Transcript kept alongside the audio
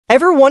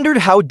Ever wondered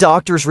how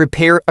doctors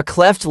repair a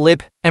cleft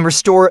lip and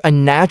restore a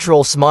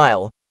natural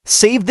smile?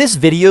 Save this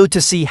video to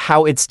see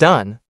how it's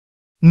done.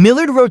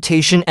 Millard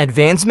rotation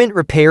advancement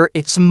repair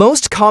is the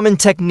most common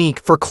technique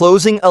for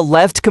closing a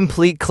left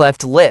complete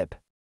cleft lip.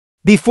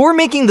 Before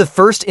making the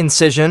first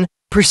incision,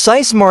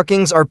 precise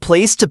markings are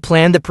placed to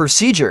plan the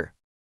procedure.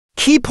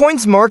 Key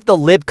points mark the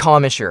lip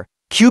commissure,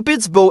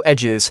 Cupid's bow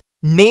edges,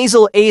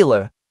 nasal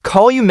ala,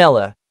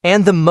 columella,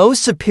 and the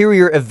most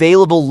superior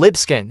available lip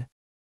skin.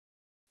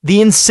 The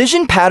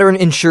incision pattern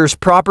ensures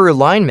proper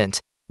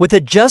alignment, with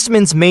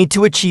adjustments made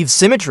to achieve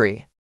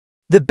symmetry.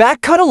 The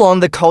back cut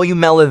along the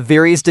columella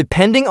varies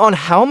depending on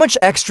how much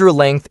extra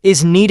length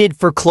is needed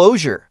for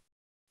closure.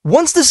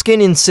 Once the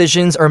skin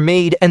incisions are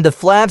made and the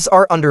flaps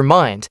are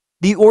undermined,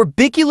 the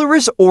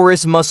orbicularis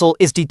oris muscle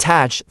is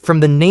detached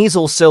from the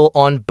nasal sill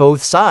on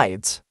both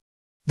sides.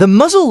 The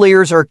muscle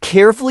layers are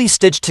carefully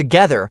stitched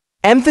together,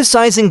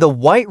 emphasizing the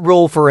white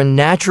roll for a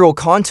natural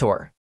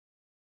contour.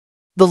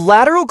 The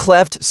lateral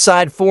cleft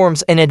side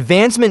forms an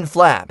advancement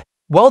flap,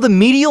 while the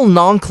medial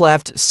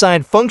non-cleft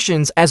side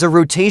functions as a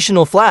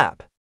rotational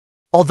flap.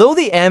 Although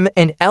the M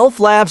and L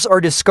flaps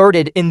are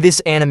discarded in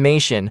this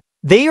animation,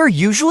 they are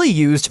usually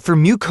used for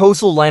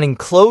mucosal lining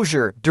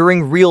closure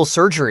during real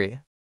surgery.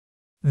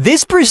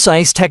 This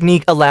precise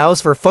technique allows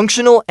for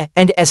functional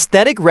and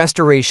aesthetic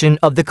restoration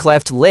of the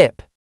cleft lip.